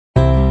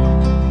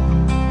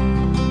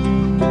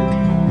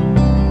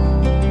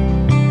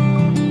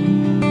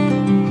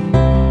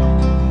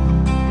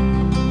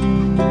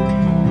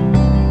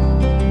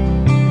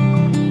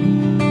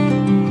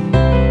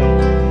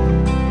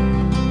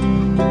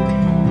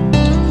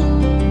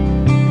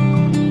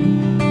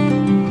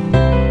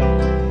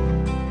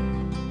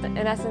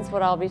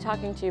what I'll be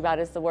talking to you about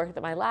is the work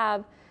that my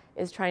lab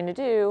is trying to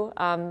do.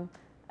 And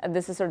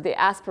this is sort of the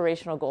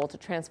aspirational goal to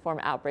transform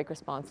outbreak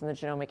response in the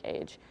genomic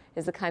age,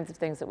 is the kinds of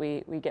things that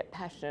we get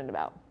passionate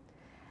about.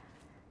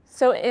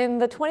 So in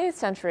the 20th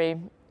century,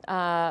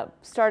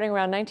 starting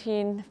around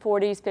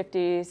 1940s,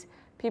 50s,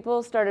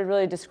 people started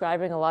really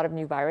describing a lot of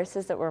new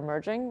viruses that were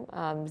emerging.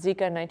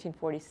 Zika in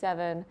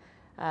 1947,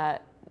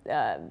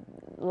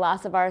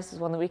 Lassa virus is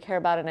one that we care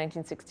about in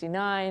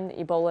 1969,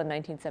 Ebola in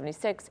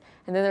 1976,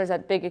 and then there was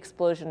that big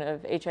explosion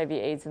of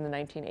HIV/AIDS in the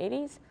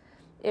 1980s.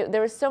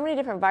 There were so many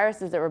different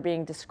viruses that were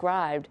being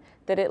described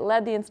that it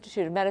led the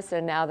Institute of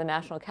Medicine, now the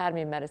National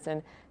Academy of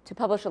Medicine, to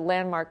publish a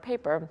landmark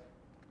paper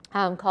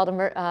called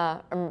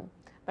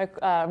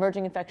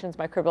Emerging Infections,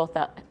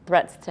 Microbial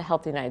Threats to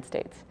Health in the United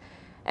States.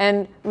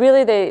 And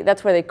really,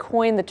 that's where they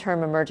coined the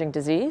term emerging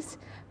disease.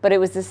 But it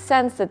was this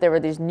sense that there were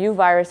these new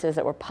viruses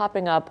that were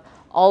popping up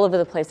all over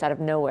the place out of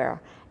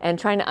nowhere, and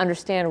trying to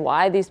understand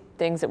why these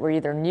things that were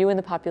either new in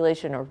the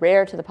population or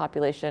rare to the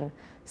population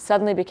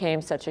suddenly became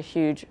such a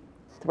huge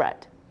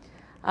threat.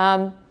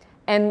 And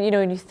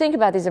when you think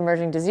about these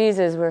emerging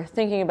diseases, we're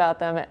thinking about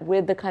them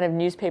with the kind of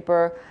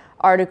newspaper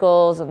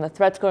articles and the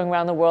threats going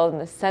around the world, and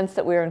the sense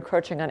that we were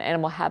encroaching on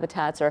animal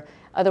habitats or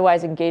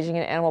otherwise engaging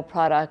in animal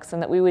products,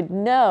 and that we would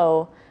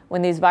know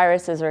when these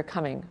viruses are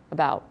coming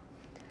about.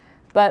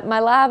 But my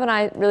lab and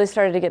I really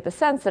started to get the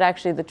sense that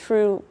actually the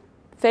true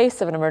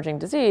face of an emerging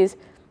disease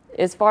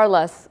is far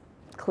less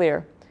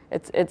clear.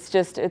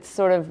 It's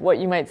sort of what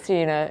you might see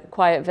in a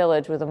quiet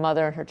village with a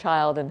mother and her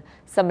child, and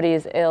somebody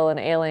is ill and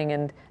ailing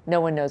and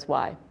no one knows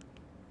why.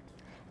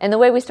 And the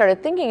way we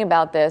started thinking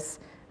about this,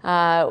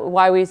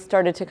 why we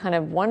started to kind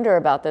of wonder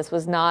about this,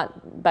 was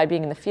not by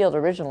being in the field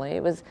originally.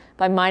 It was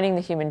by mining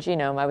the human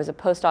genome. I was a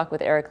postdoc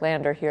with Eric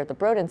Lander here at the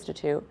Broad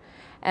Institute,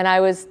 and I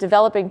was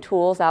developing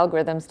tools,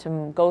 algorithms,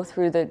 to go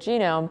through the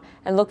genome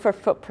and look for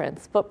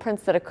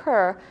footprints that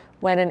occur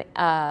when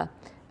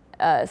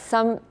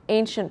some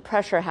ancient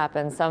pressure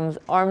happens, some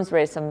arms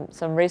race,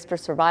 some race for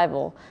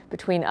survival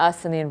between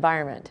us and the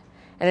environment.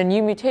 And a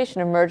new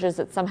mutation emerges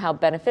that's somehow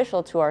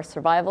beneficial to our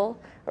survival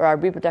or our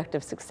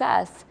reproductive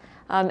success,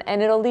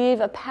 and it'll leave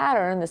a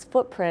pattern, this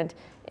footprint,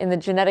 in the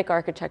genetic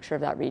architecture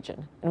of that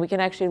region. And we can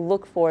actually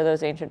look for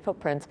those ancient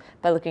footprints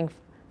by looking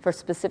for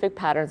specific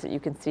patterns that you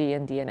can see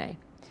in DNA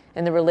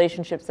and the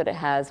relationships that it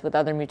has with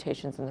other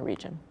mutations in the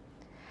region.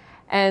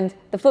 And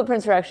the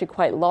footprints are actually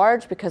quite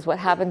large, because what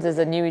happens is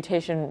a new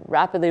mutation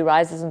rapidly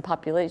rises in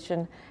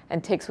population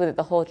and takes with it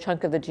the whole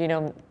chunk of the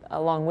genome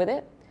along with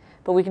it.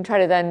 But we can try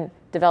to then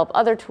develop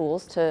other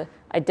tools to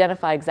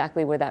identify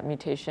exactly where that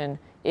mutation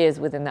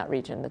is within that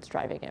region that's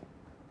driving it.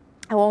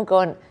 I won't go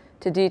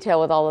into detail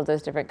with all of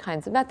those different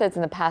kinds of methods.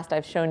 In the past,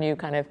 I've shown you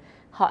kind of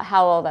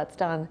how all that's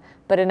done.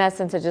 But in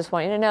essence, I just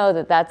want you to know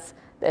that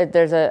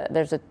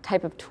there's a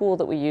type of tool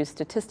that we use,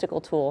 statistical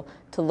tool,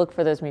 to look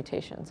for those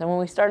mutations. And when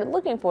we started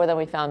looking for them,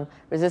 we found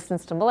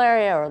resistance to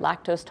malaria or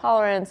lactose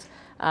tolerance,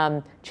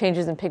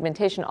 changes in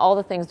pigmentation, all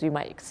the things you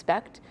might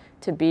expect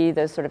to be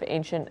those sort of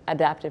ancient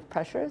adaptive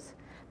pressures.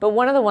 But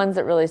one of the ones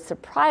that really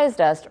surprised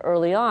us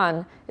early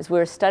on is we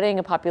were studying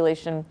a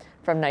population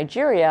from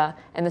Nigeria,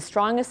 and the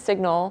strongest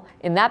signal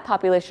in that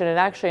population, and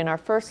actually in our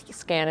first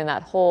scan in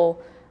that whole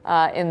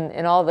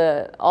in all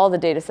the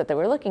data set that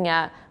we're looking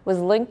at, was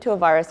linked to a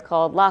virus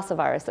called Lassa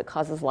virus that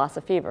causes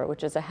Lassa fever,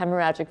 which is a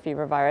hemorrhagic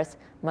fever virus,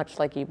 much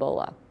like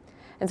Ebola.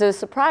 And so it's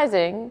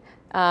surprising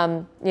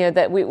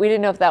that we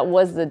didn't know if that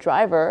was the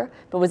driver,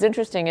 but what's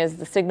interesting is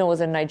the signal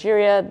was in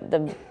Nigeria,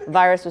 the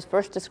virus was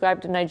first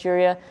described in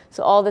Nigeria,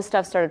 so all this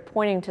stuff started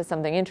pointing to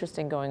something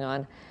interesting going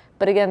on.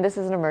 But again, this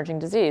is an emerging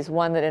disease,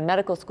 one that in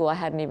medical school I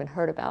hadn't even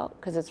heard about,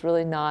 because it's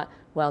really not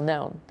well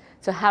known.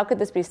 So how could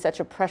this be such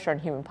a pressure on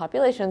human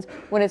populations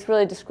when it's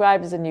really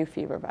described as a new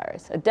fever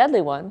virus, a deadly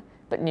one,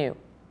 but new?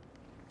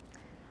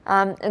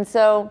 And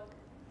so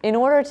in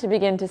order to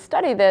begin to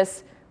study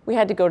this, we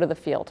had to go to the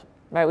field.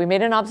 Right? We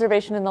made an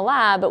observation in the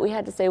lab, but we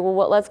had to say,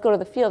 well, let's go to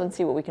the field and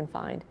see what we can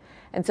find.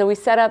 And so we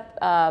set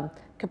up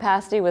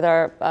capacity with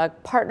our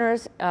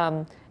partners,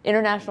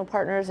 international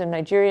partners in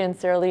Nigeria and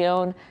Sierra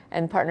Leone,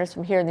 and partners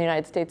from here in the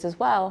United States as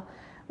well.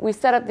 We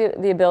set up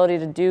the ability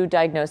to do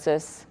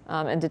diagnosis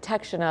and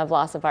detection of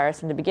Lassa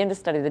virus, and to begin to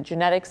study the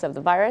genetics of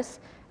the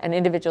virus and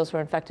individuals who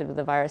are infected with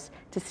the virus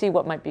to see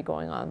what might be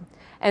going on.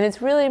 And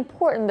it's really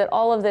important that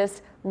all of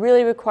this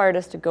really required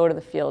us to go to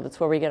the field. It's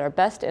where we get our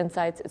best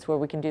insights. It's where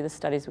we can do the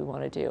studies we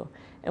want to do.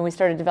 And we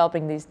started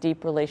developing these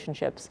deep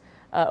relationships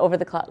over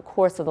the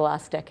course of the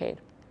last decade.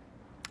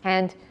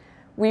 And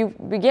we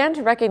began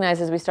to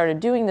recognize as we started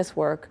doing this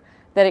work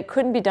that it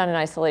couldn't be done in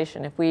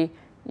isolation. If we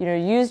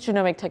use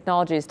genomic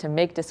technologies to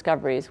make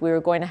discoveries, we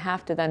were going to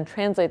have to then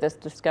translate those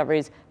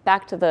discoveries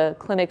back to the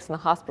clinics and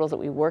the hospitals that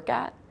we work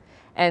at,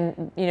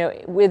 and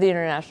with the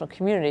international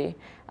community.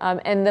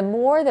 And the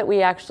more that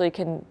we actually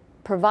can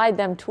provide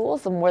them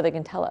tools, the more they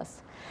can tell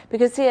us.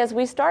 Because see, as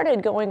we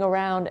started going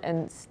around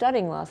and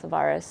studying Lassa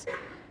virus,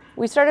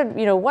 we started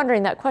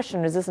wondering that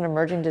question, is this an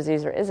emerging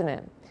disease or isn't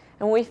it?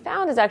 And what we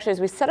found is actually, as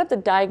we set up the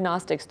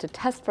diagnostics to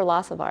test for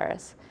Lassa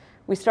virus,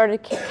 we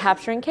started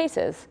capturing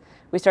cases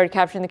We started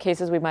capturing the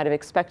cases we might have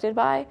expected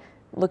by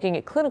looking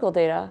at clinical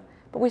data,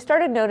 but we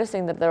started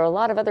noticing that there were a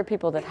lot of other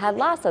people that had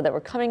Lassa that were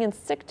coming in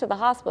sick to the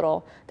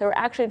hospital that were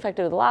actually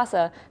infected with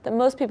Lassa that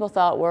most people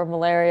thought were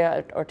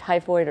malaria or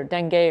typhoid or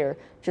dengue or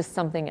just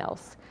something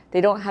else. They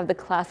don't have the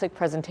classic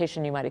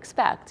presentation you might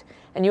expect.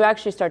 And you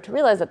actually start to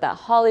realize that that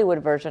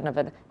Hollywood version of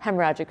a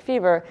hemorrhagic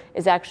fever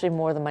is actually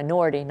more the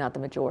minority, not the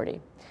majority.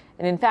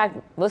 And in fact,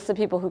 most of the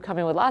people who come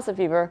in with Lassa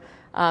fever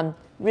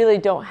really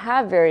don't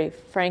have very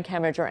frank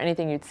hemorrhage or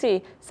anything you'd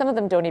see. Some of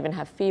them don't even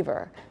have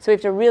fever. So we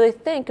have to really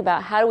think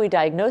about how do we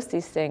diagnose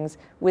these things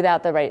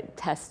without the right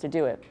tests to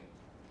do it.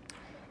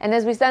 And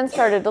as we then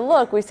started to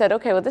look, we said,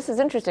 okay, well, this is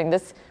interesting.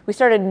 We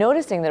started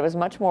noticing that it was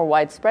much more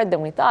widespread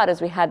than we thought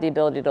as we had the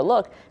ability to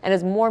look, and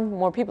as more and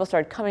more people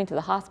started coming to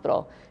the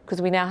hospital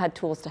because we now had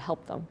tools to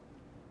help them.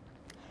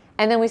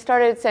 And then we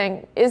started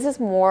saying, is this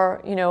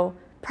more,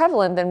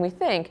 prevalent than we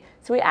think?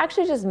 So we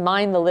actually just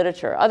mined the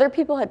literature. Other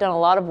people had done a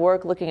lot of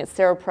work looking at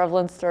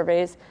seroprevalence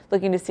surveys,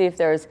 looking to see if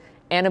there's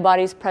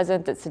antibodies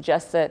present that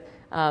suggest that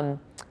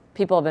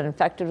people have been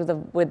infected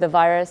with the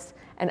virus,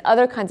 and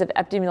other kinds of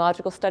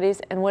epidemiological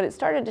studies. And what it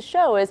started to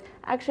show is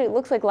actually it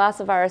looks like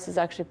Lassa virus is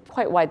actually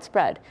quite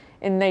widespread.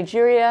 In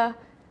Nigeria,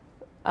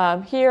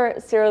 here,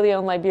 Sierra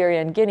Leone,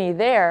 Liberia, and Guinea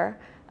there,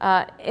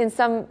 in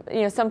some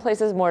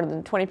places more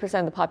than 20%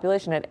 of the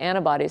population had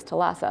antibodies to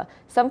Lassa.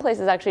 Some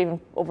places actually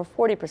even over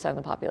 40% of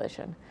the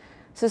population.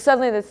 So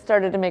suddenly that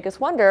started to make us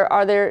wonder,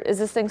 is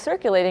this thing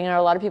circulating and are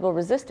a lot of people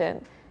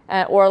resistant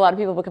or a lot of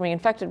people becoming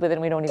infected with it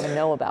and we don't even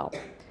know about?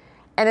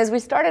 And as we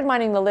started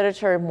mining the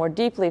literature more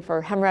deeply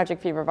for hemorrhagic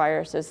fever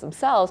viruses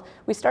themselves,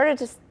 we started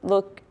to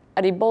look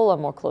at Ebola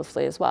more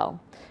closely as well.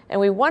 And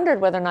we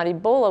wondered whether or not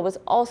Ebola was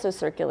also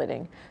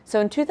circulating. So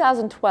in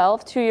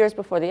 2012, 2 years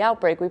before the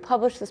outbreak, we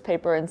published this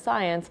paper in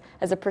Science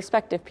as a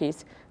perspective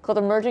piece called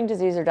Emerging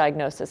Disease or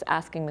Diagnosis,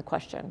 asking the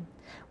question,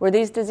 were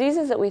these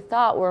diseases that we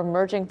thought were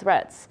emerging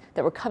threats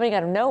that were coming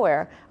out of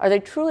nowhere, are they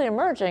truly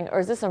emerging, or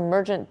is this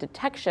emergent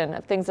detection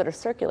of things that are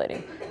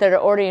circulating, that are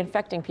already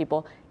infecting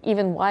people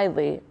even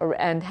widely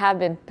and have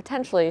been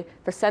potentially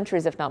for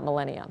centuries, if not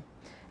millennia?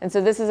 And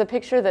so this is a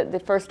picture that the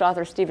first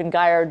author, Stephen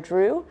Geyer,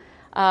 drew.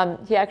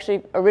 He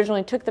actually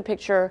originally took the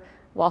picture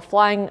while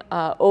flying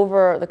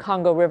over the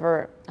Congo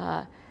River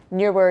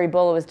near where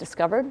Ebola was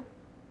discovered.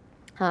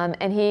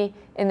 And he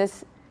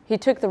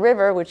took the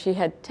river, which he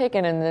had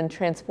taken, and then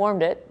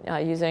transformed it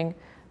using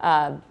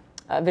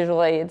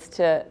visual aids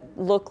to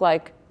look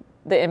like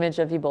the image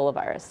of Ebola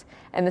virus.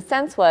 And the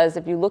sense was,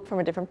 if you look from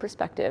a different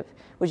perspective,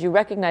 would you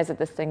recognize that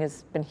this thing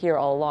has been here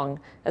all along,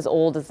 as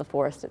old as the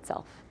forest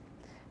itself?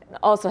 It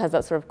also has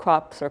that sort of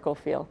crop circle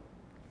feel,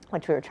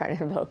 which we were trying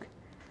to evoke.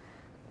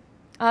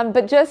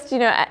 But just,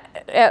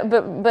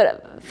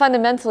 but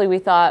fundamentally we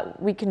thought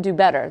we can do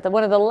better. That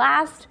one of the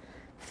last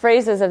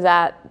phrases of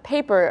that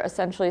paper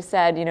essentially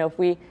said, if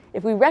we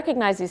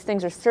recognize these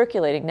things are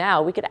circulating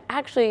now, we could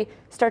actually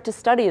start to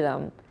study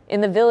them in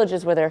the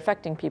villages where they're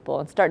affecting people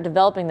and start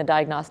developing the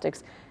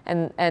diagnostics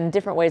and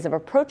different ways of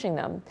approaching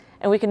them.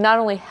 And we can not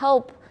only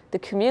help the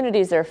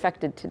communities that are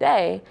affected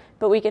today,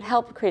 but we could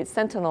help create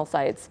sentinel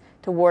sites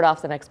to ward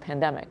off the next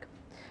pandemic.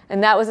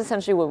 And that was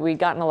essentially what we'd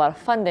gotten a lot of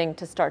funding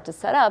to start to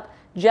set up,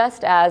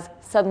 just as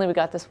suddenly we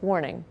got this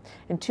warning.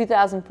 In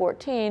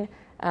 2014,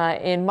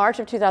 in March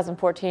of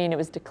 2014, it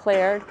was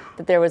declared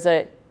that there was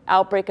an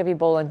outbreak of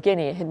Ebola in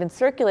Guinea. It had been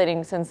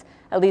circulating since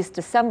at least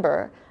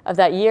December of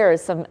that year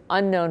as some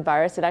unknown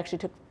virus. It actually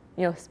took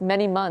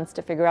many months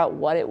to figure out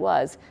what it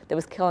was that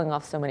was killing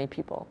off so many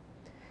people.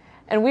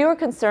 And we were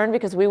concerned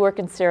because we work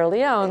in Sierra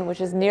Leone,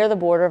 which is near the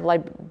border of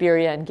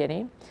Liberia and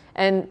Guinea.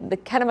 And the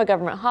Kenema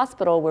Government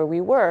Hospital, where we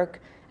work,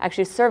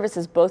 actually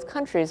services both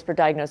countries for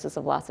diagnosis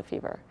of Lassa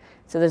fever.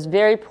 So this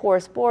very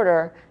porous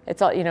border,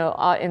 it's all,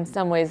 in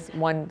some ways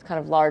one kind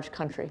of large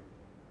country.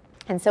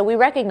 And so we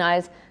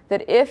recognize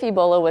that if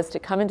Ebola was to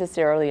come into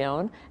Sierra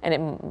Leone, and it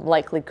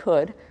likely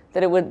could,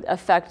 that it would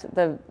affect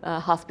the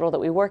hospital that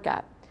we work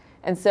at.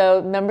 And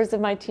so members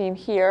of my team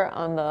here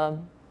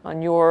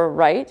on your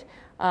right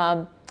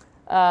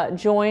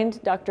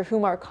joined Dr.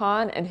 Humar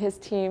Khan and his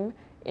team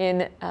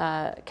in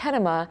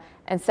Kenema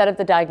and set up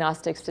the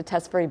diagnostics to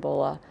test for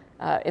Ebola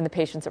in the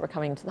patients that were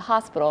coming to the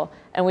hospital.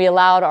 And we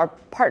allowed our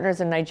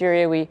partners in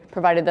Nigeria, we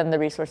provided them the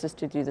resources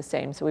to do the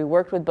same. So we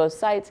worked with both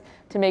sites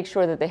to make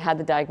sure that they had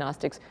the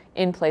diagnostics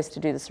in place to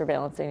do the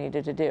surveillance they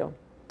needed to do.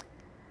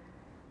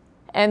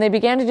 And they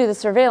began to do the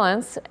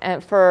surveillance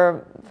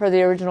for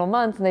the original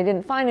month, and they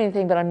didn't find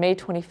anything, but on May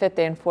 25th,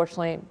 they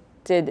unfortunately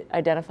did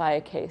identify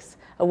a case.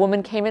 A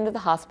woman came into the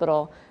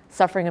hospital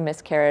suffering a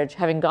miscarriage,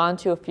 having gone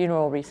to a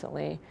funeral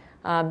recently,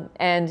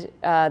 and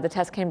the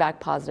test came back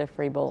positive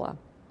for Ebola.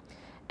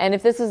 And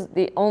if this is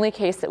the only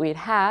case that we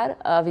had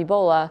of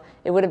Ebola,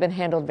 it would have been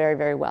handled very,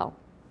 very well,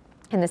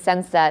 in the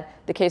sense that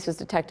the case was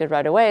detected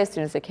right away as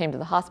soon as they came to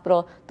the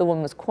hospital. The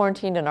woman was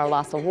quarantined in our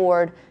Lassa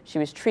ward. She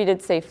was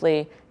treated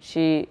safely.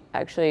 She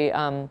actually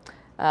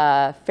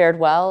fared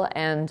well,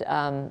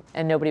 and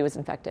nobody was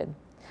infected.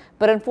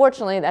 But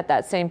unfortunately, at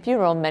that same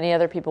funeral, many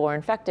other people were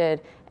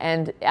infected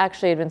and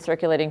actually had been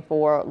circulating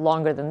for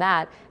longer than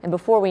that. And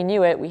before we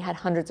knew it, we had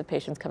hundreds of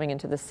patients coming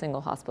into this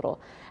single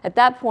hospital. At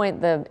that point,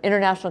 the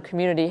international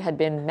community had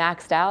been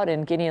maxed out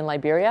in Guinea and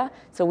Liberia.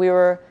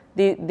 So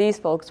these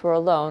folks were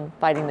alone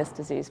fighting this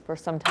disease for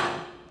some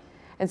time.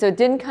 And so it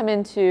didn't come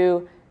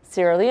into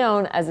Sierra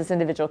Leone as this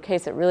individual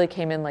case. It really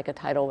came in like a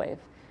tidal wave.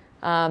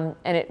 And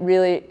it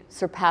really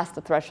surpassed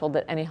the threshold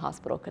that any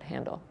hospital could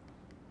handle.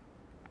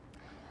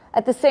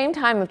 At the same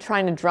time of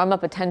trying to drum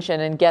up attention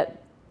and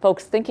get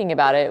folks thinking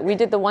about it, we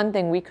did the one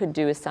thing we could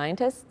do as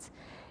scientists,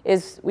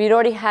 is we'd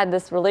already had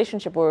this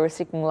relationship where we were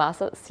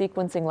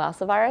sequencing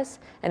Lassa virus,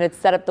 and had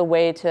set up the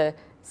way to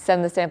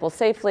send the samples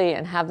safely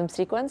and have them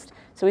sequenced.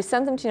 So we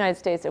sent them to the United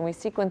States and we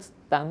sequenced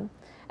them,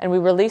 and we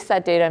released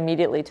that data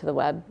immediately to the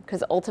web,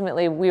 because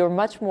ultimately we were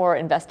much more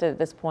invested at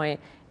this point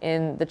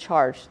in the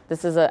charge.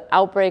 This is an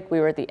outbreak. We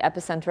were at the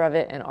epicenter of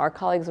it, and our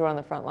colleagues were on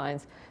the front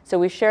lines. So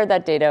we shared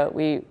that data.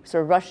 We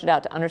sort of rushed it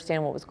out to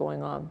understand what was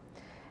going on,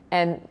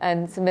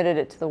 and submitted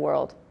it to the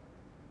world,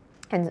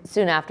 and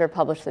soon after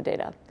published the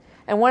data.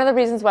 And one of the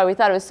reasons why we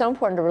thought it was so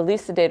important to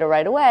release the data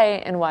right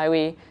away, and why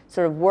we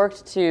sort of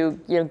worked to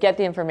get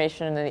the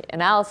information and the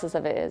analysis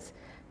of it, is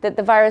that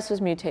the virus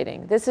was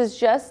mutating. This is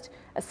just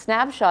a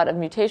snapshot of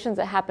mutations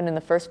that happened in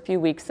the first few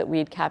weeks that we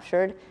had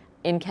captured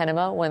in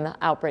Kenema when the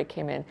outbreak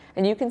came in.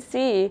 And you can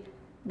see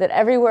that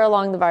everywhere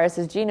along the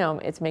virus's genome,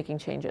 it's making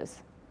changes,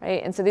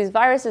 right? And so these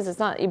viruses, it's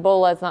not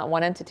Ebola, it's not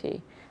one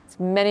entity. It's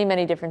many,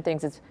 many different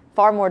things. It's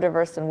far more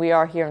diverse than we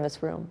are here in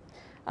this room,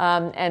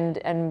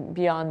 and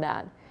beyond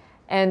that.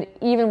 And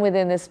even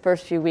within this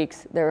first few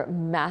weeks, there were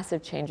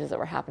massive changes that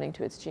were happening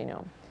to its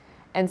genome.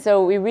 And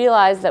so we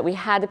realized that we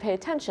had to pay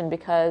attention,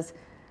 because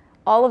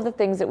all of the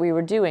things that we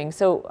were doing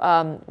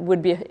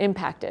would be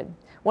impacted.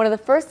 One of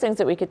the first things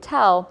that we could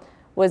tell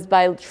was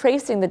by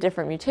tracing the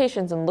different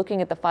mutations and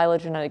looking at the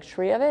phylogenetic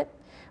tree of it,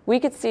 we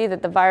could see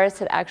that the virus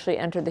had actually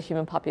entered the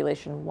human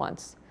population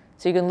once.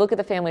 So you can look at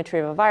the family tree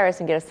of a virus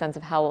and get a sense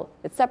of how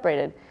it's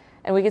separated.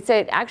 And we could say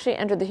it actually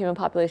entered the human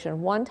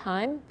population one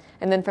time,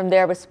 and then from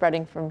there was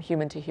spreading from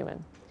human to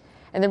human.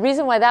 And the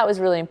reason why that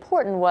was really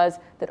important was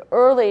that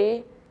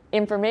early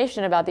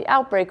information about the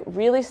outbreak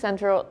really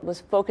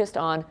was focused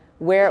on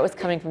where it was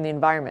coming from the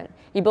environment.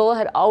 Ebola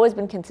had always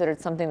been considered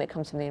something that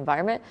comes from the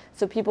environment,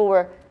 so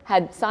people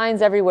had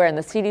signs everywhere, and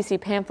the CDC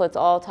pamphlets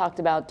all talked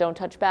about don't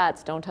touch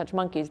bats, don't touch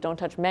monkeys, don't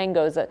touch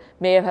mangoes that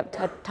may have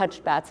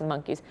touched bats and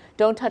monkeys,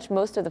 don't touch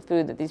most of the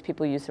food that these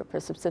people use for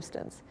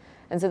subsistence.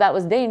 And so that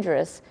was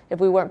dangerous if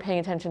we weren't paying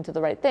attention to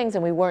the right things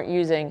and we weren't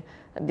using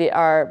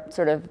our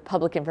sort of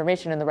public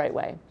information in the right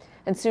way.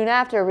 And soon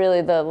after,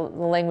 really, the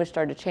language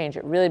started to change.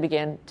 It really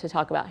began to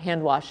talk about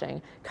hand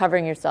washing,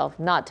 covering yourself,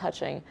 not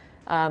touching,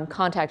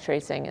 contact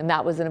tracing. And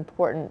that was an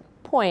important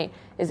point,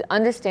 is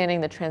understanding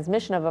the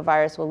transmission of a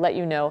virus will let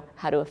you know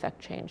how to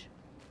affect change.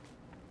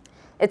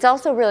 It's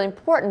also really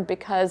important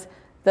because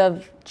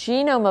the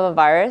genome of a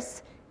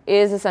virus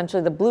is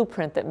essentially the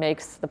blueprint that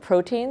makes the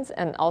proteins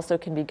and also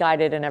can be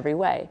guided in every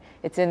way.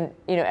 It's in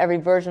every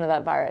version of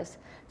that virus.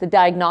 The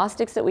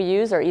diagnostics that we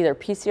use are either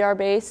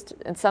PCR-based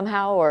and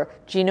somehow, or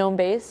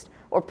genome-based,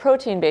 or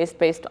protein-based,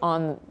 based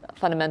on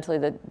fundamentally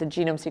the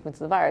genome sequence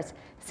of the virus.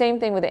 Same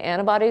thing with the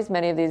antibodies.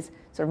 Many of these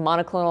sort of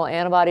monoclonal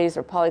antibodies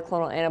or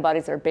polyclonal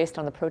antibodies are based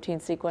on the protein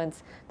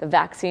sequence, the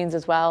vaccines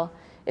as well.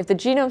 If the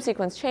genome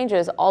sequence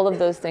changes, all of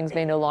those things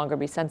may no longer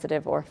be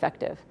sensitive or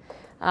effective.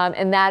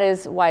 And that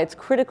is why it's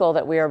critical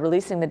that we are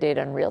releasing the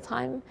data in real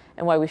time,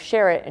 and why we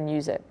share it and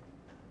use it.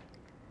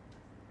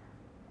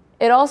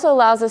 It also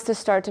allows us to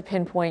start to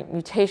pinpoint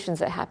mutations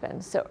that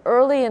happen. So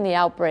early in the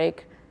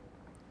outbreak,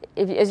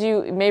 as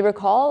you may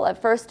recall, at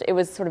first it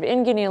was sort of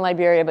in Guinea and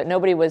Liberia, but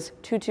nobody was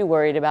too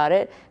worried about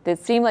it. It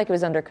seemed like it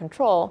was under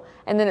control.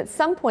 And then at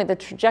some point, the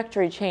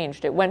trajectory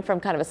changed. It went from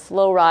kind of a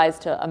slow rise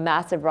to a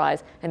massive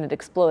rise, and it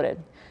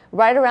exploded.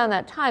 Right around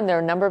that time, there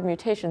were a number of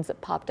mutations that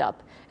popped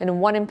up.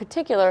 And one in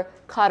particular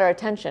caught our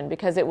attention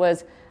because it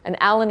was an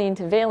alanine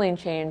to valine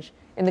change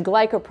in the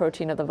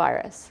glycoprotein of the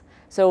virus.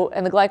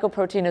 And the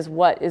glycoprotein is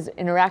what is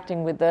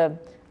interacting with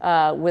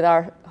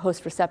our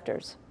host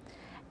receptors.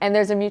 And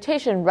there's a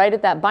mutation right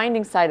at that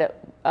binding site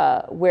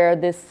where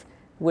this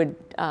would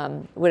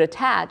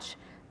attach,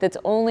 that's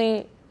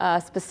only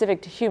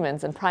specific to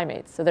humans and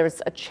primates. So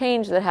there's a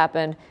change that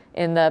happened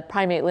in the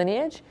primate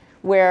lineage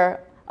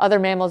where other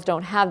mammals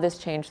don't have this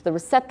change. The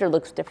receptor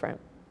looks different.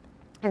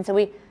 And so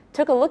we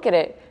took a look at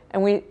it,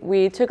 and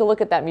we took a look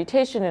at that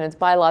mutation and its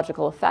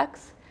biological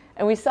effects.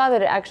 And we saw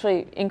that it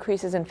actually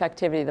increases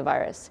infectivity of the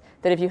virus,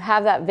 that if you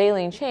have that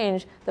valine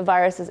change, the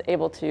virus is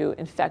able to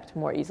infect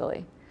more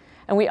easily.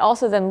 And we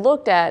also then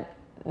looked at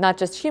not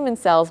just human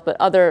cells, but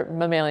other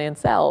mammalian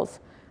cells,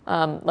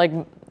 like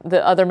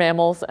the other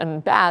mammals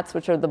and bats,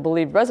 which are the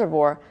believed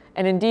reservoir.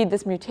 And indeed,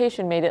 this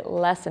mutation made it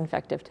less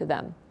infective to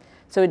them.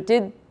 So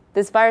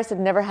this virus had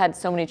never had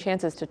so many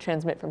chances to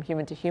transmit from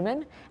human to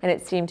human, and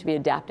it seemed to be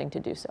adapting to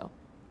do so.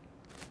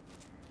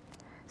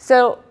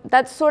 So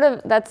that's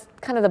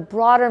kind of the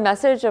broader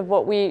message of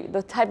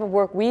the type of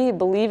work we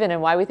believe in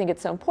and why we think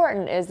it's so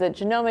important, is that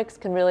genomics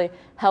can really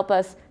help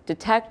us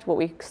detect what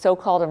we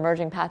so-called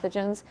emerging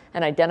pathogens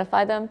and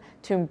identify them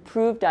to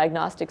improve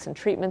diagnostics and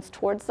treatments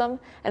towards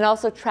them, and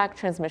also track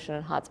transmission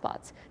in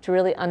hotspots to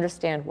really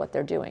understand what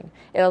they're doing.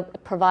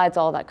 It provides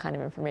all that kind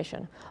of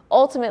information.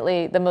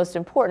 Ultimately, the most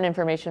important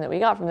information that we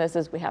got from this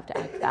is we have to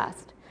act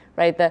fast.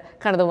 Right? The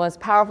most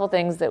powerful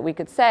things that we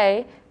could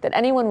say that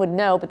anyone would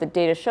know, but the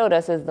data showed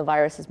us, is the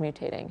virus is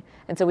mutating.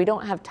 And so we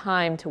don't have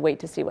time to wait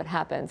to see what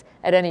happens.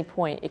 At any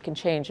point, it can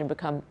change and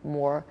become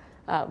more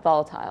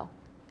volatile.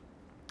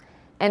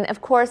 And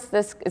of course,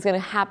 this is going to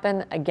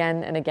happen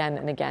again and again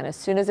and again. As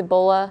soon as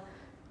Ebola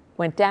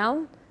went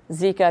down,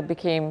 Zika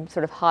became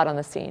sort of hot on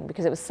the scene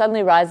because it was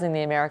suddenly rising in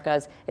the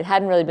Americas. It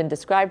hadn't really been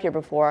described here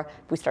before.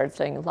 We started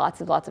studying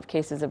lots of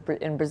cases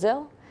in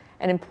Brazil.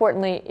 And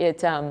importantly,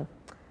 it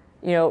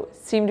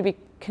seem to be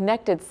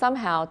connected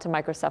somehow to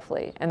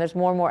microcephaly. And there's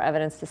more and more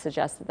evidence to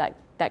suggest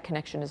that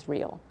connection is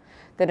real.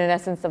 That in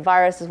essence, the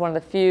virus is one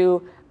of the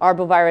few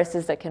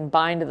arboviruses that can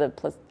bind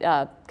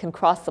to can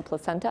cross the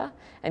placenta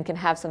and can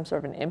have some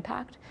sort of an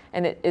impact.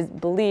 And it is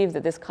believed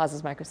that this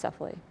causes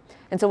microcephaly.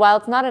 And so while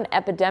it's not an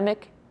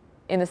epidemic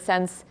in the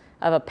sense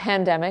of a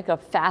pandemic, a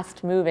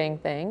fast-moving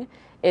thing,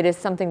 it is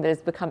something that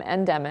has become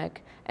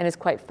endemic and is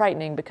quite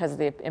frightening because of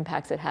the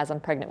impacts it has on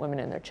pregnant women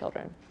and their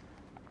children.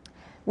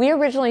 We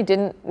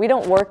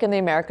don't work in the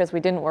Americas.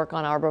 We didn't work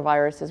on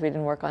arboviruses. We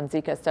didn't work on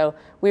Zika. So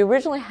we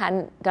originally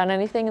hadn't done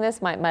anything in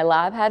this. My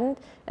lab hadn't.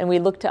 And we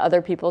looked to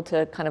other people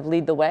to kind of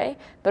lead the way.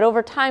 But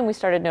over time, we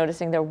started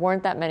noticing there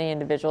weren't that many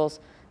individuals.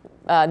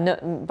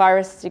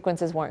 Virus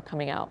sequences weren't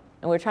coming out.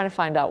 And we were trying to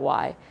find out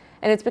why.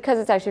 And it's because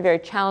it's actually very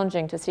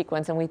challenging to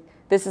sequence. And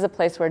this is a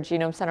place where a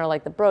genome center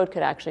like the Broad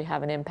could actually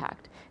have an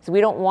impact. So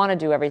we don't want to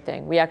do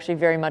everything. We actually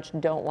very much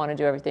don't want to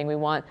do everything. We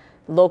want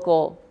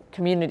local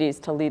communities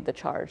to lead the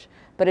charge.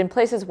 But in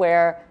places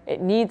where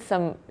it needs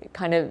some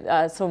kind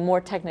of some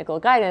more technical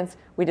guidance,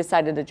 we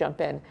decided to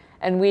jump in.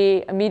 And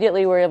we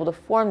immediately were able to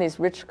form these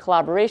rich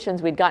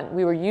collaborations.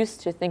 We were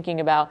used to thinking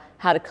about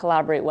how to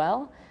collaborate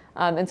well.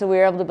 And so we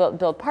were able to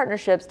build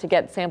partnerships to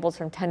get samples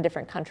from 10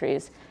 different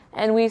countries.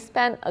 And we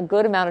spent a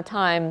good amount of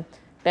time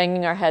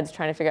banging our heads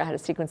trying to figure out how to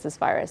sequence this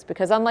virus.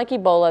 Because unlike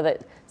Ebola,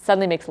 that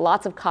suddenly makes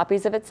lots of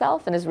copies of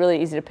itself and is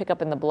really easy to pick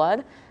up in the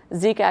blood,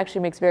 Zika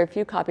actually makes very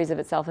few copies of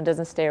itself and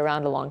doesn't stay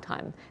around a long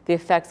time. The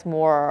effects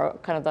more are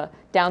kind of the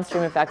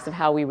downstream effects of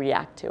how we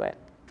react to it.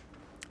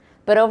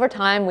 But over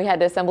time, we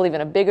had to assemble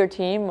even a bigger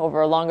team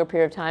over a longer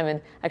period of time,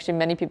 and actually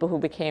many people who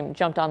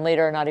jumped on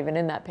later are not even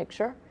in that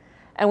picture.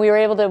 And we were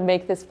able to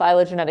make this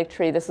phylogenetic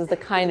tree. This is the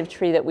kind of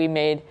tree that we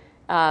made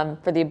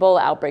for the Ebola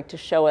outbreak to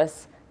show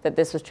us that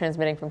this was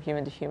transmitting from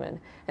human to human.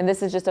 And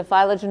this is just a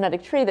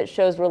phylogenetic tree that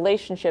shows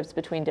relationships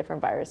between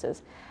different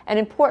viruses. And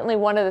importantly,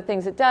 one of the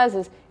things it does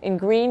is, in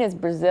green is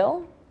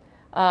Brazil,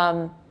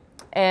 and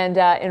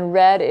in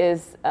red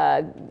is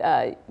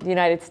the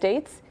United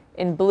States,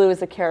 in blue is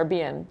the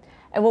Caribbean.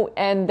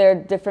 And there are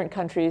different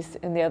countries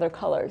in the other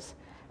colors.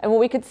 And what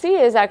we could see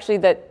is actually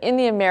that in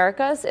the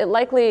Americas,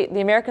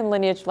 the American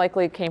lineage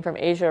likely came from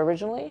Asia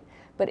originally,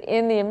 but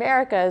in the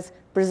Americas,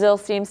 Brazil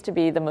seems to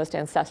be the most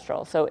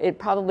ancestral. So it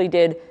probably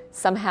did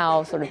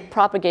somehow sort of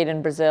propagate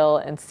in Brazil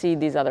and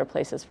seed these other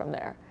places from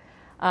there.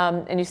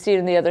 And you see it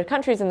in the other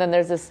countries, and then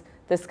there's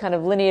this kind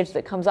of lineage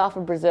that comes off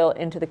of Brazil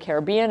into the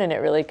Caribbean, and it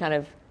really kind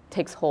of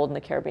takes hold in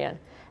the Caribbean.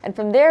 And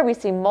from there, we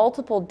see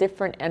multiple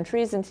different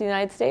entries into the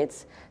United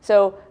States.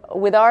 So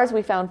with ours,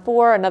 we found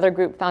 4. Another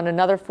group found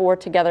another 4.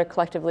 Together,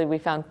 collectively, we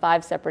found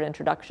 5 separate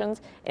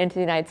introductions into the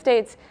United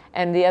States.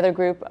 And the other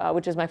group,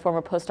 which is my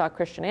former postdoc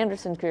Christian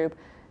Anderson's group,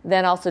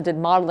 then also did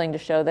modeling to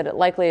show that it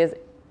likely has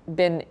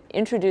been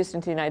introduced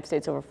into the United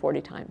States over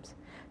 40 times.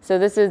 So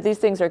these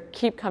things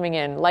keep coming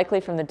in, likely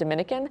from the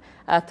Dominican,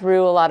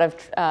 through a lot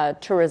of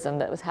tourism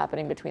that was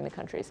happening between the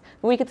countries.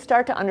 And we could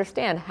start to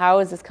understand, how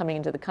is this coming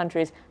into the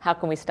countries? How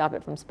can we stop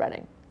it from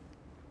spreading?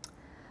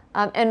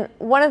 And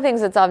one of the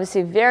things that's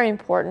obviously very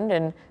important,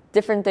 and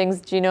different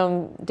things,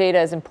 genome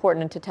data is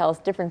important to tell us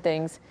different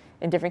things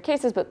in different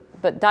cases,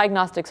 but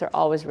diagnostics are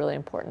always really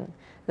important.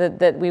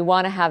 That we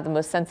want to have the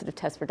most sensitive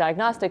test for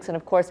diagnostics. And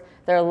of course,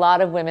 there are a lot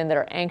of women that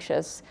are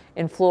anxious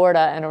in Florida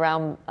and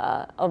around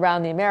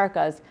the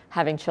Americas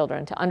having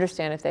children to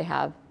understand if they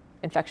have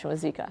infection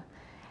with Zika.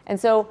 And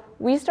so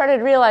we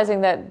started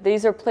realizing that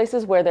these are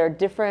places where there are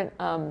different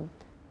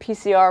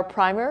PCR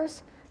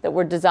primers that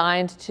were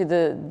designed to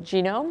the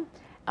genome.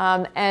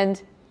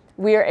 And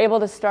we are able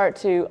to start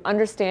to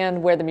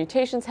understand where the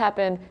mutations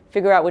happen,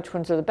 figure out which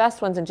ones are the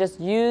best ones, and just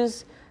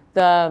use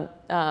the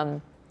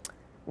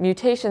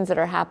mutations that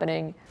are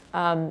happening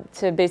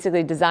to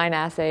basically design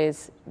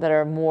assays that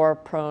are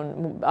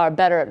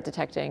better at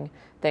detecting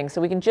things.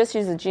 So we can just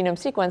use the genome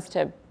sequence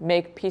to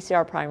make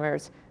PCR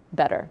primers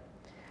better.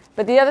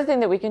 But the other thing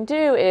that we can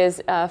do is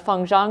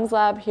Feng Zhang's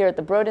lab here at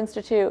the Broad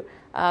Institute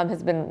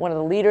has been one of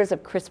the leaders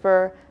of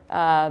CRISPR,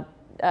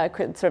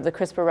 sort of the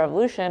CRISPR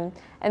revolution,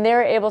 and they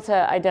were able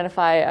to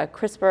identify a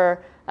CRISPR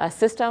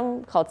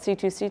system called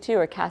C2C2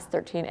 or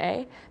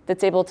Cas13a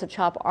that's able to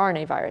chop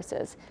RNA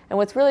viruses. And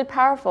what's really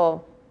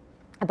powerful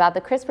about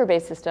the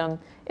CRISPR-based system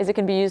is it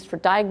can be used for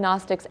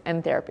diagnostics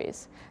and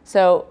therapies.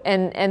 So,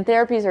 and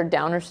therapies are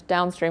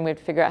downstream. We have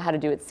to figure out how to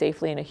do it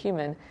safely in a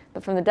human.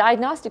 But from the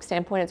diagnostic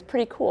standpoint, it's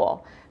pretty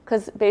cool.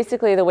 Because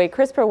basically the way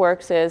CRISPR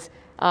works is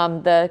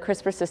the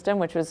CRISPR system,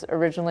 which was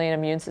originally an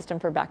immune system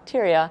for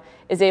bacteria,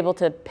 is able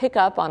to pick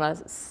up on a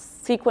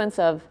sequence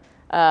of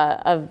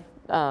RNA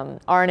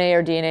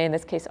or DNA, in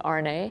this case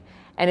RNA,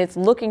 and it's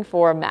looking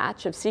for a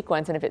match of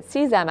sequence. And if it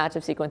sees that match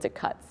of sequence, it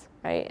cuts.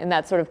 Right? And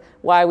that's sort of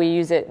why we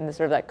use it in the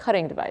sort of that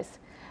cutting device.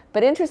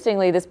 But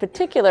interestingly, this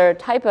particular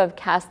type of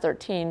Cas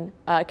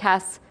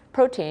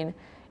protein,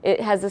 it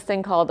has this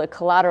thing called a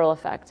collateral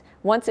effect.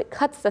 Once it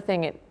cuts the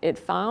thing it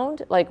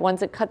found, like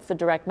once it cuts the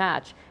direct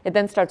match, it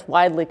then starts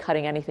widely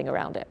cutting anything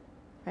around it.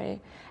 Right?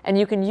 And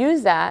you can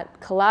use that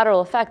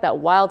collateral effect, that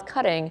wild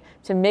cutting,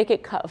 to make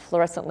it cut a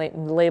fluorescent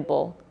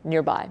label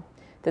nearby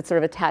that's sort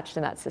of attached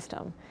in that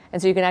system.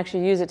 And so you can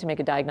actually use it to make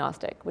a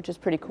diagnostic, which is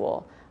pretty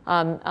cool.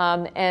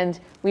 And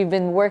we've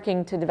been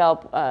working to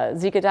develop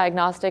Zika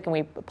diagnostic, and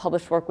we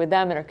published work with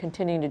them and are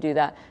continuing to do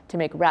that to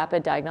make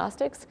rapid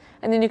diagnostics.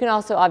 And then you can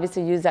also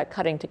obviously use that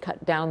cutting to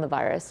cut down the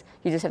virus.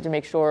 You just have to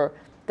make sure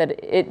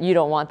that you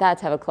don't want that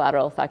to have a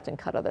collateral effect and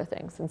cut other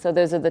things. And so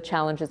those are the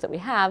challenges that we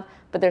have,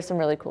 but there's some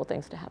really cool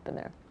things to happen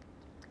there.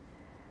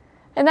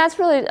 And that's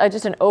really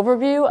just an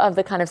overview of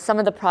the kind of some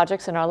of the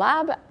projects in our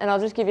lab. And I'll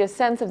just give you a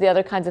sense of the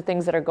other kinds of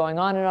things that are going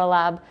on in our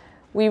lab.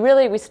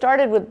 We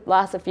started with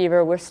Lassa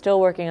fever. We're still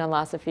working on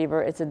Lassa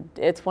fever.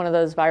 It's one of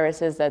those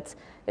viruses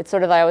it's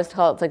sort of, I always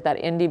call it, it's like that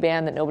indie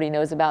band that nobody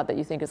knows about that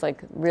you think is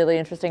like really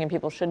interesting and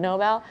people should know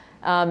about.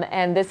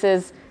 And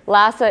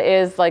Lassa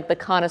is like the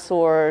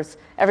connoisseurs.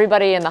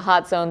 Everybody in The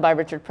Hot Zone by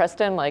Richard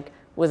Preston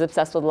was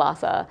obsessed with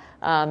Lassa.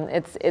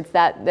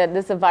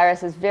 This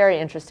virus is very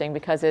interesting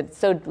because it's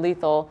so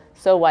lethal,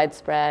 so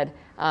widespread,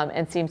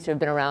 and seems to have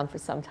been around for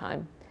some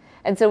time.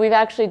 And so we've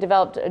actually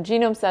developed a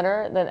genome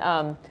center,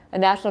 a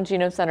national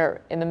genome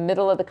center in the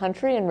middle of the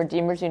country in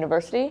Redeemers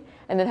University,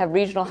 and then have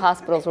regional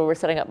hospitals where we're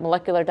setting up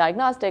molecular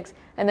diagnostics.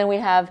 And then we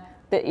have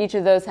each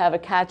of those have a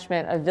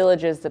catchment of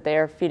villages that they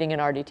are feeding in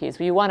RDTs.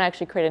 We want to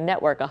actually create a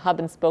network, a hub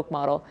and spoke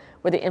model,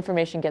 where the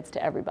information gets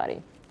to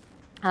everybody.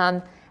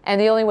 And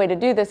the only way to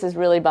do this is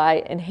really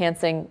by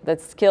enhancing the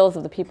skills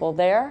of the people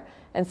there.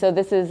 And so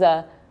this is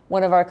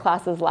one of our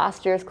classes,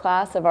 last year's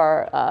class of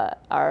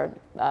our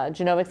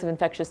Genomics of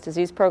Infectious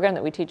Disease program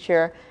that we teach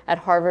here at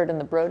Harvard and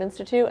the Broad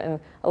Institute, and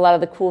a lot of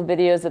the cool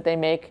videos that they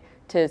make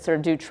to sort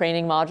of do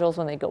training modules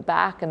when they go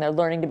back, and they're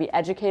learning to be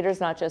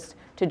educators, not just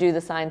to do the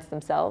science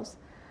themselves.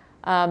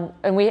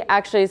 And we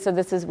actually,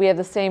 we have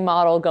the same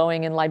model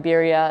going in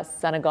Liberia,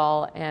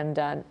 Senegal,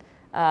 and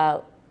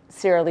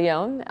Sierra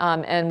Leone,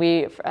 and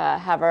we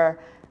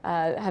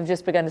have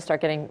just begun to start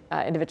getting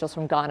individuals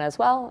from Ghana as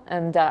well,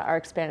 and are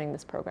expanding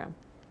this program.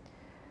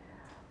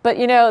 But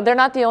they're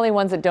not the only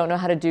ones that don't know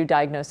how to do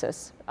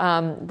diagnosis.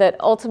 That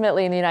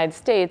ultimately in the United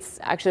States,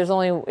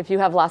 actually if you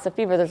have Lassa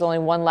fever, there's only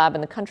one lab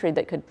in the country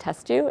that could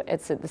test you.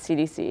 It's at the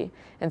CDC.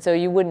 And so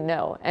you wouldn't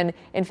know. And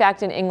in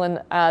fact, in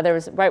England,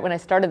 right when I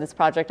started this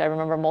project, I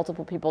remember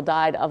multiple people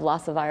died of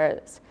Lassa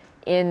virus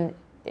in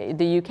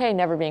the UK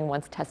never being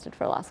once tested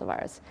for Lassa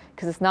virus,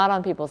 because it's not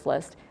on people's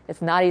list.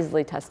 It's not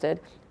easily tested.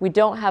 We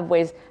don't have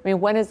ways. I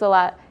mean, when is the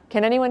last?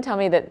 Can anyone tell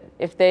me that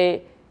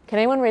can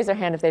anyone raise their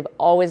hand if they've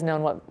always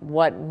known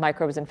what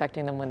microbe is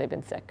infecting them when they've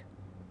been sick?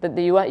 That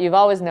you've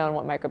always known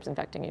what microbe's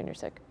infecting you when you're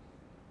sick,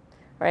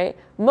 right?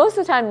 Most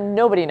of the time,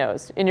 nobody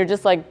knows. And you're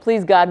just like,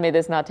 please God, may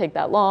this not take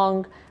that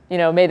long.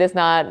 May this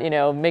not,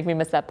 make me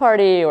miss that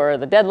party or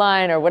the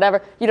deadline or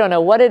whatever. You don't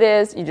know what it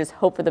is. You just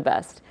hope for the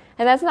best.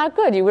 And that's not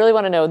good. You really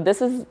want to know,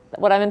 this is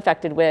what I'm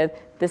infected with.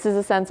 This is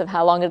a sense of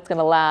how long it's going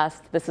to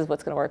last. This is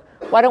what's going to work.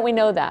 Why don't we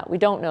know that? We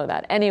don't know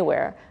that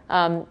anywhere.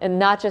 And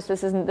not just,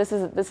 this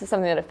is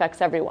something that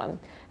affects everyone.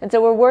 And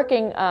so we're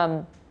working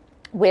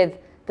with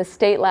the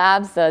state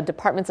labs, the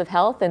departments of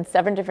health in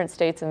 7 different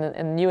states in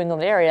the New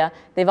England area.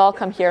 They've all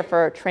come here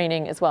for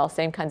training as well,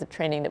 same kinds of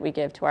training that we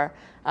give to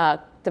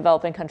our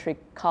developing country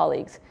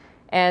colleagues.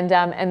 And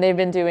they've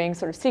been doing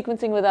sort of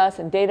sequencing with us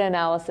and data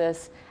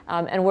analysis.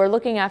 And we're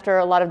looking after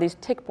a lot of these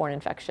tick-borne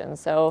infections.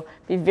 So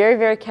be very,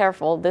 very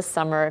careful this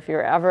summer if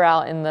you're ever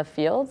out in the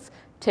fields.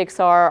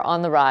 Ticks are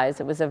on the rise.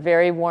 It was a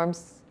very warm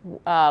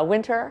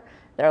winter.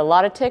 There are a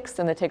lot of ticks,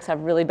 and the ticks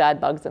have really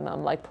bad bugs in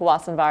them, like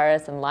Powassan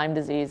virus and Lyme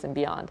disease and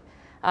beyond.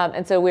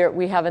 And so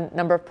we have a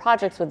number of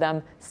projects with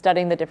them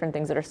studying the different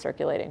things that are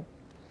circulating.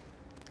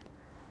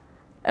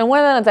 And one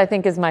of the ones I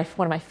think is one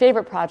of my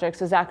favorite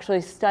projects is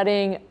actually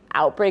studying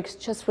outbreaks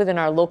just within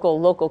our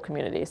local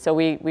community. So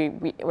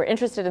we're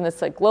interested in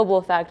this global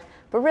effect,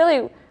 but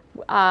really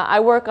I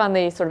work on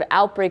the sort of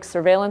outbreak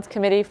surveillance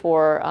committee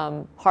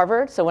for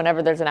Harvard. So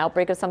whenever there's an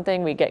outbreak of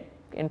something, we get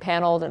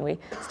impaneled and we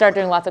start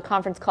doing lots of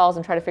conference calls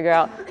and try to figure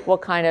out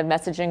what kind of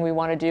messaging we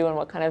want to do and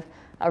what kind of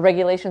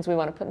regulations we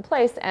want to put in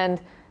place.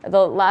 And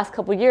the last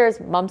couple of years,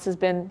 mumps has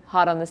been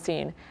hot on the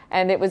scene.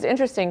 And it was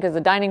interesting because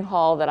the dining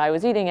hall that I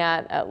was eating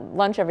at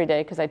lunch every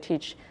day, because I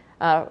teach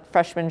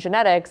freshman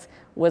genetics,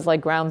 was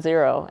like ground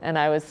zero. And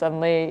I was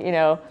suddenly,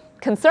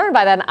 concerned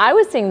by that. And I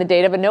was seeing the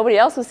data, but nobody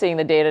else was seeing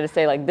the data to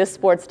say like this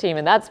sports team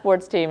and that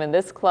sports team and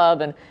this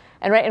club. And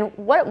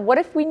what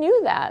if we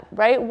knew that,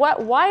 right?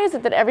 Why is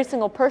it that every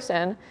single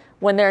person,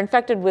 when they're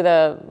infected with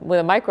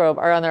a microbe,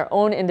 are on their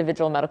own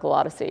individual medical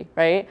odyssey,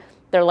 right?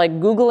 They're like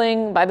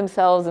Googling by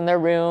themselves in their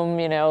room,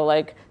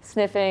 like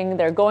sniffing.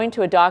 They're going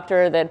to a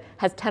doctor that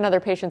has 10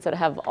 other patients that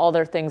have all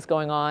their things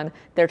going on.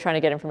 They're trying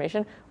to get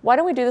information. Why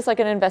don't we do this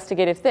like an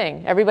investigative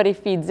thing? Everybody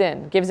feeds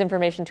in, gives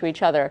information to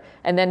each other,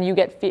 and then you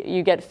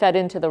get fed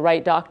into the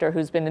right doctor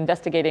who's been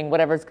investigating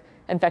whatever's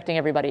infecting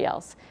everybody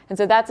else. And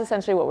so that's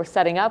essentially what we're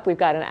setting up. We've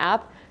got an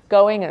app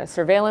going and a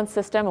surveillance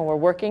system, and we're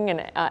working.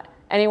 And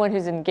anyone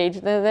who's engaged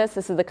in this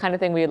is the kind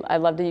of thing I'd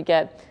love to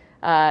get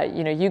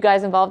you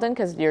guys involved in,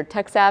 because you're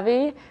tech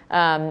savvy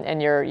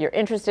and you're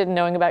interested in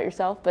knowing about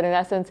yourself. But in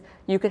essence,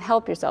 you could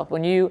help yourself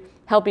when you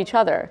help each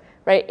other,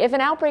 right? If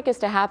an outbreak is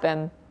to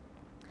happen,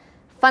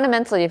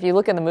 fundamentally, if you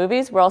look in the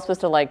movies, we're all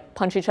supposed to like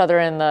punch each other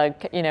in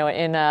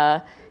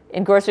the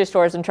in grocery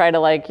stores and try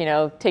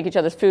to take each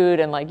other's food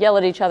and like yell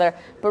at each other.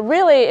 But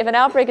really, if an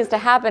outbreak is to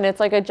happen, it's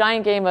like a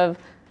giant game of,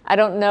 I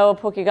don't know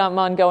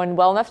Pokemon Go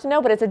well enough to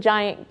know, but it's a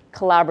giant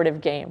collaborative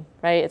game,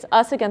 right? It's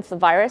us against the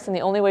virus, and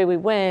the only way we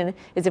win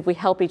is if we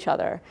help each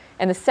other.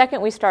 And the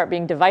second we start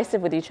being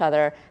divisive with each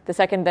other, the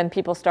second then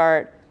people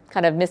start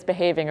kind of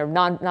misbehaving or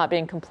not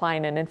being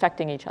compliant and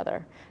infecting each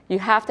other. You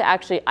have to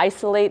actually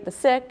isolate the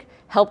sick,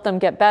 help them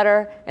get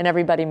better, and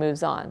everybody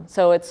moves on.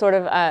 So it's sort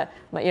of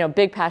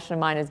big passion of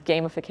mine is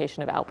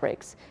gamification of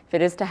outbreaks. If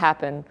it is to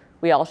happen,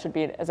 we all should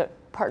be as a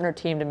partner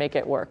team to make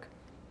it work.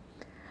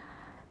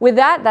 With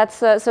that,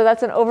 that's an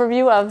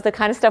overview of the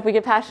kind of stuff we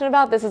get passionate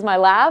about. This is my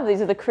lab. These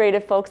are the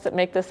creative folks that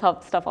make this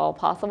stuff all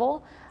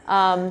possible.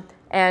 And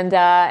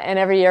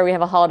every year we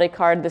have a holiday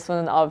card. This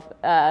one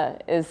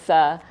is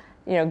a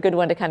good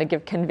one to kind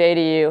of convey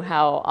to you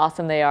how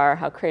awesome they are,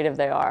 how creative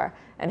they are,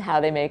 and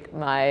how they make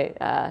my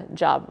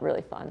job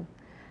really fun.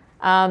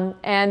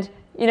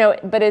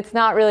 But it's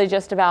not really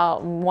just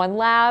about one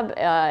lab.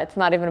 It's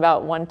not even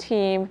about one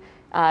team.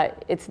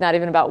 It's not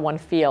even about one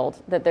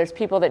field. That there's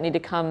people that need to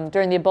come.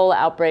 During the Ebola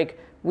outbreak,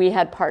 we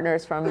had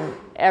partners from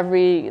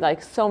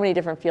so many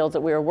different fields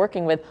that we were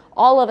working with,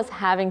 all of us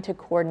having to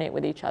coordinate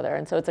with each other.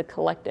 And so it's a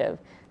collective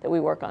that we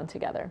work on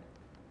together.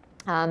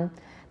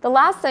 The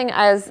last thing,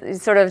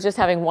 as sort of just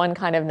having one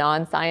kind of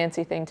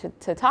non-sciencey thing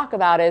to talk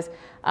about, is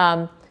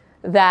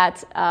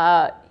that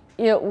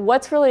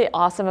what's really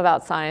awesome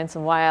about science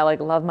and why I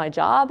love my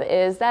job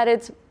is that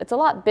it's a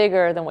lot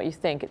bigger than what you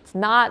think. It's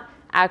not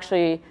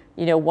actually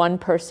one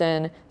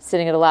person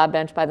sitting at a lab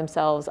bench by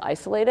themselves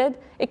isolated.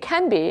 It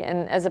can be,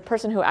 and as a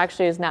person who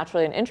actually is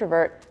naturally an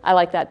introvert, I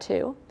like that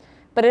too.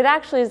 But it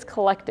actually is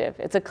collective.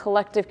 It's a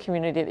collective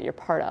community that you're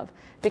part of,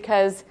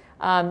 because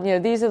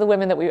these are the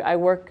women that I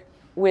work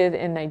with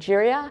in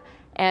Nigeria,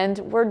 and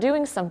we're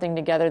doing something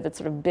together that's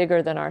sort of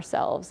bigger than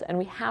ourselves, and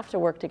we have to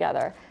work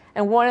together.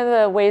 And one of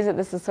the ways that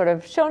this has sort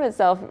of shown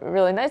itself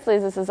really nicely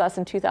is this is us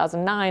in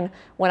 2009,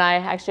 when I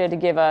actually had to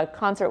give a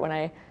concert when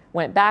I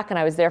went back, and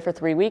I was there for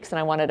 3 weeks, and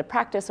I wanted to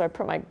practice, so I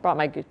brought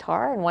my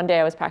guitar, and one day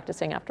I was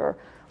practicing after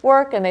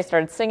work, and they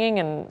started singing,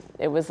 and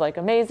it was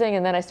amazing.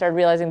 And then I started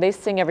realizing they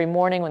sing every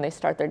morning when they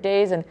start their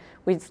days, and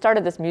we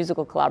started this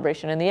musical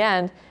collaboration. In the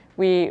end,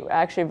 we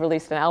actually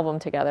released an album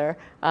together.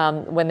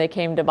 When they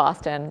came to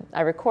Boston,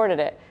 I recorded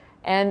it.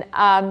 And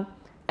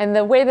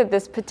the way that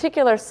this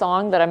particular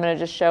song that I'm going to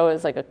just show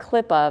is a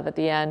clip of at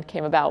the end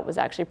came about was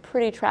actually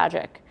pretty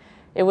tragic.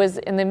 It was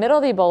in the middle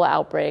of the Ebola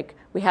outbreak.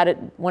 We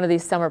had one of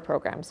these summer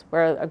programs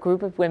where a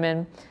group of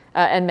women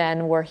and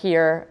men were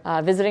here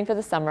visiting for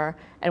the summer,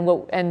 and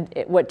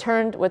what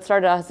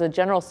started out as a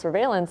general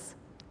surveillance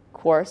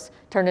course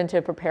turned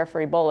into prepare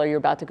for Ebola. You're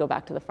about to go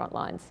back to the front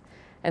lines.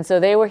 And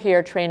so they were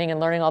here training and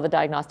learning all the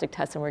diagnostic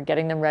tests, and we're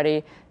getting them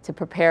ready to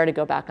prepare to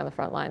go back on the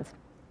front lines.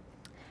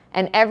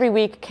 And every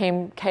week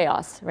came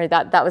chaos, right?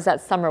 That was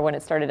that summer when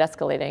it started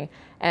escalating.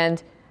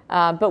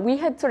 But we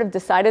had sort of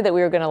decided that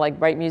we were going to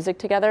write music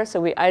together.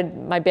 So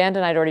my band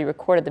and I had already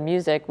recorded the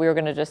music. We were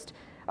going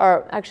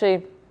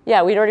to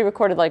we'd already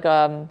recorded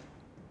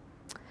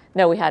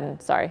no, we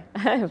hadn't, sorry,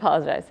 I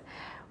apologize.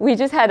 We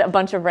just had a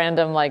bunch of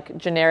random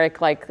generic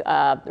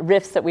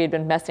riffs that we had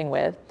been messing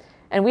with.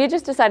 And we had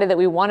just decided that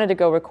we wanted to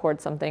go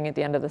record something at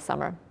the end of the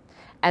summer.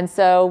 And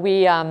so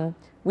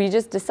we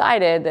just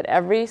decided that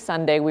every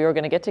Sunday we were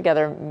going to get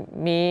together,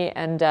 me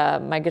and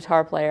my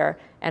guitar player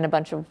and a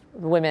bunch of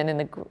women in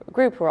the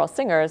group who were all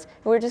singers,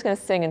 and we were just going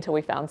to sing until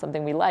we found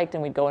something we liked,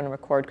 and we'd go in and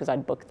record because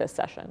I'd booked this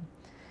session.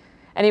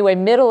 Anyway,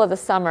 middle of the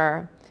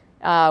summer,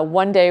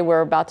 one day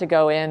we're about to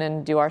go in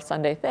and do our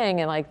Sunday thing,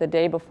 and the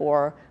day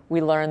before,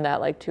 we learned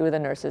that 2 of the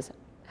nurses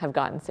have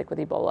gotten sick with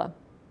Ebola.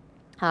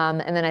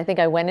 And then I think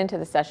I went into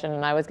the session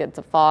and I was getting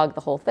to fog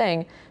the whole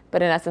thing.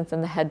 But in essence,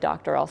 then the head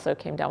doctor also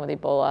came down with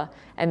Ebola.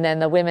 And then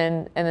the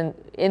women, and then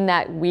in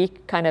that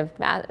week kind of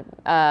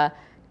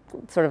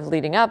sort of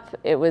leading up,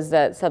 it was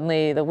that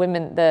suddenly the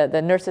women,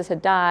 the nurses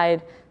had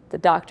died, the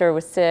doctor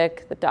was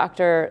sick, the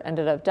doctor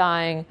ended up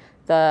dying,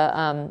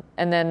 and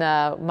then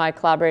my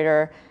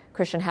collaborator,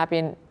 Christian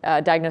Happy,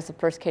 diagnosed the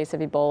first case of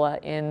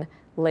Ebola in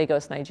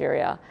Lagos,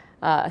 Nigeria,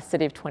 a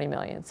city of 20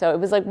 million. So it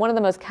was like one of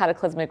the most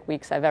cataclysmic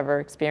weeks I've ever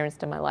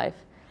experienced in my life.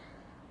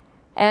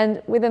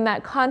 And within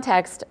that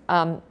context,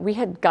 we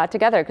had got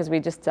together because we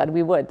just said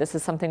we would. This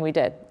is something we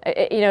did.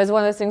 It was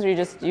one of those things where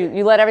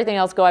you let everything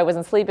else go. I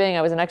wasn't sleeping,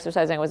 I wasn't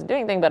exercising, I wasn't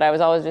doing anything, but I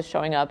was always just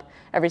showing up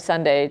every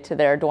Sunday to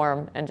their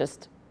dorm and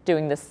just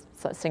doing this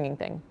singing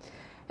thing.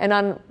 And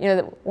on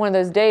one of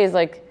those days,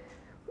 like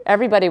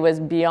everybody was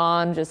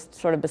beyond just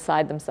sort of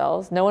beside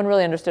themselves. No one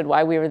really understood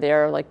why we were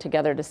there like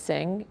together to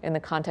sing in the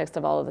context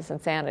of all of this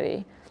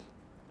insanity.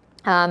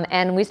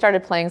 And we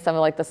started playing some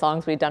of like the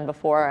songs we'd done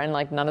before, and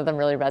like none of them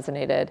really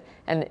resonated,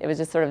 and it was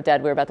just sort of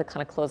dead. We were about to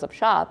kind of close up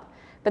shop,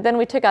 but then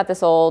we took out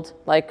this old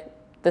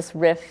this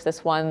riff,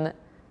 this one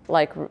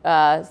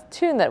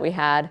tune that we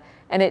had,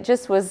 and it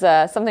just was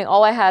something.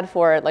 All I had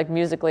for it like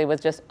musically was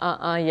just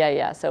yeah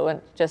yeah. So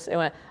it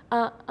went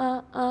yeah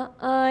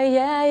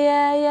yeah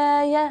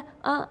yeah yeah yeah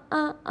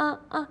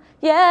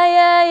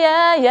yeah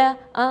yeah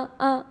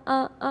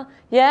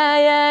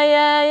yeah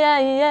yeah yeah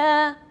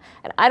yeah.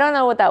 And I don't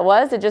know what that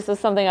was. It just was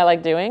something I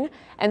liked doing.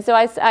 And so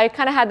I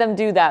kind of had them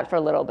do that for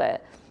a little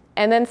bit.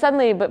 And then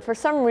suddenly, but for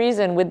some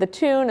reason, with the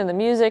tune and the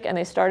music, and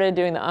they started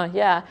doing the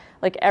yeah,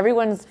 like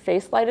everyone's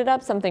face lighted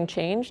up, something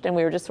changed, and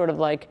we were just sort of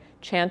like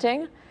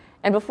chanting.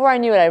 And before I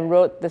knew it, I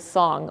wrote this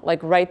song, like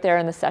right there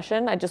in the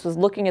session. I just was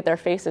looking at their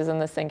faces, and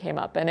this thing came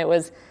up. And it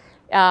was,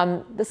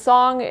 the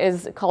song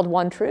is called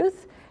One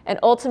Truth. And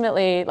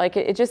ultimately, like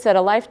it just said,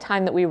 a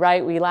lifetime that we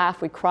write, we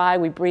laugh, we cry,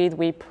 we breathe,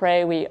 we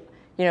pray, we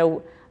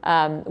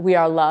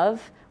are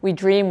love. We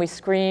dream, we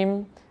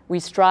scream, we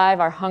strive,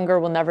 our hunger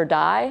will never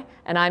die,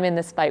 and I'm in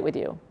this fight with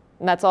you.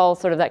 And that's all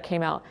sort of that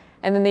came out.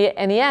 And then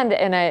in the end,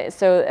 and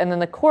then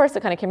the chorus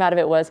that kind of came out of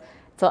it was,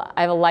 so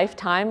I have a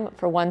lifetime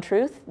for one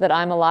truth, that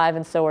I'm alive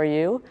and so are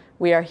you.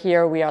 We are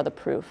here, we are the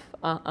proof.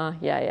 Yeah,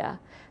 yeah.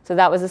 So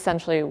that was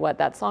essentially what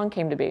that song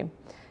came to be.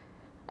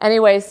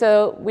 Anyway,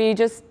 so we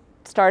just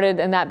started,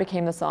 and that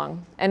became the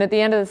song. And at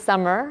the end of the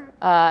summer,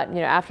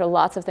 after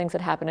lots of things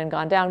had happened and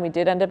gone down, we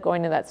did end up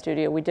going to that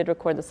studio. We did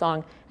record the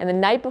song. And the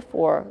night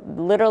before,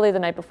 literally the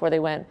night before they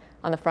went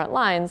on the front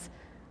lines,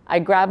 I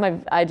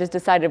just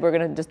decided we're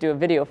going to just do a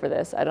video for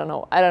this. I don't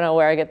know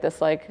where I get this,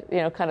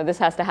 kind of this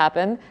has to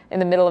happen in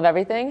the middle of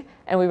everything.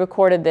 And we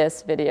recorded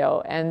this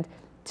video, and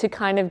to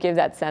kind of give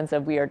that sense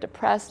of we are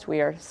depressed,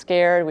 we are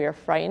scared, we are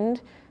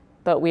frightened,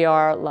 but we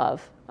are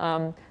love.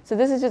 So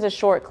this is just a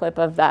short clip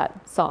of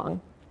that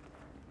song.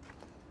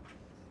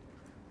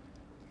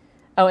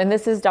 Oh, and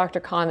this is Dr.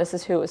 Khan. This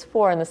is who it was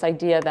for, and this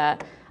idea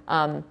that,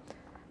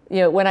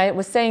 when I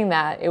was saying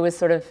that, it was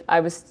sort of, I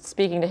was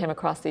speaking to him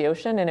across the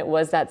ocean, and it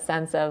was that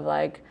sense of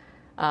like,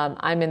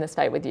 I'm in this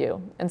fight with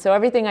you. And so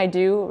everything I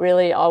do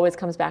really always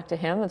comes back to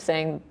him, of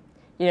saying,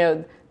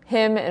 him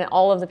and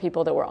all of the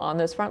people that were on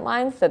those front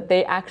lines, that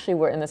they actually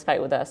were in this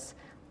fight with us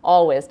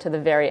always to the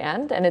very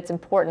end, and it's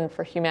important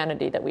for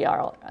humanity that we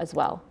are as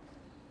well.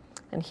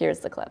 And here's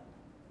the clip.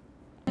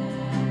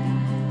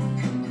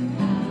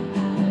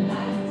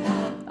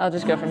 I'll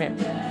just go from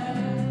here.